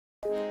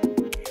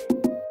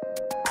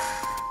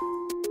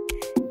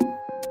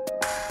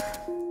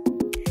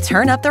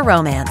Turn up the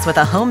romance with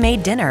a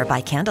homemade dinner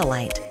by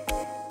candlelight.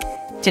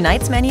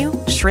 Tonight's menu,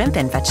 shrimp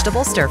and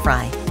vegetable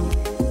stir-fry.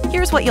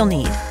 Here's what you'll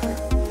need.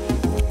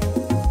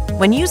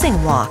 When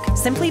using wok,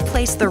 simply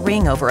place the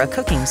ring over a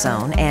cooking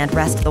zone and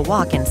rest the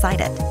wok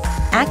inside it.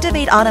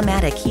 Activate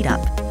automatic heat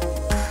up.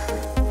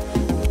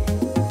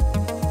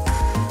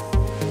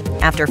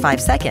 After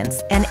 5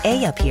 seconds, an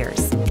A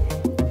appears.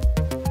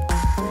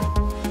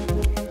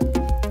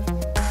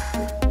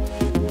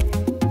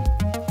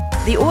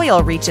 The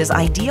oil reaches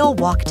ideal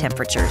wok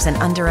temperatures in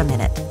under a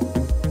minute,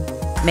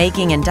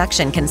 making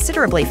induction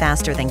considerably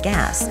faster than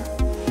gas.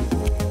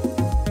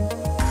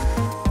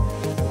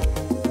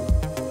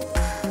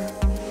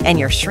 And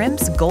your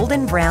shrimp's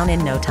golden brown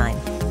in no time.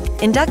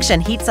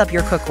 Induction heats up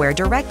your cookware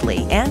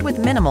directly and with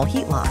minimal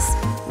heat loss,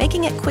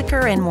 making it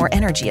quicker and more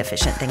energy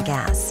efficient than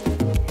gas.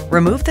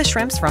 Remove the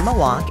shrimps from the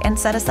wok and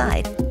set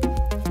aside.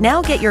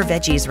 Now get your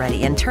veggies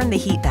ready and turn the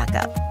heat back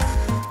up.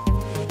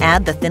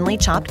 Add the thinly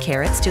chopped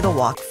carrots to the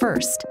wok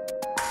first.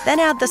 Then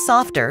add the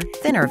softer,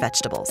 thinner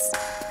vegetables.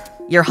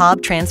 Your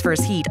hob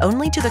transfers heat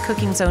only to the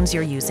cooking zones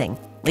you're using,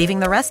 leaving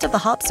the rest of the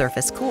hob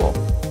surface cool.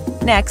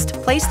 Next,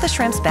 place the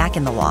shrimps back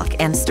in the wok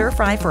and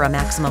stir-fry for a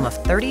maximum of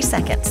 30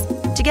 seconds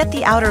to get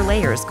the outer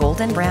layers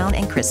golden brown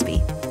and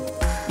crispy.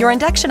 Your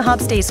induction hob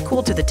stays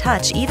cool to the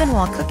touch even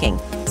while cooking,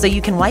 so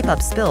you can wipe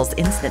up spills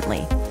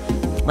instantly.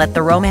 Let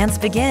the romance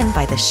begin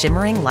by the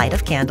shimmering light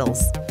of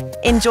candles.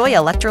 Enjoy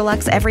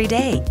Electrolux every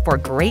day for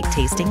great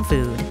tasting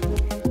food.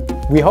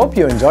 We hope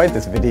you enjoyed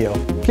this video.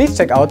 Please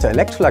check out the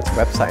Electrolux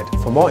website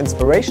for more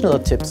inspirational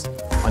tips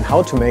on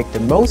how to make the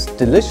most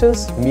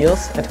delicious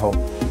meals at home.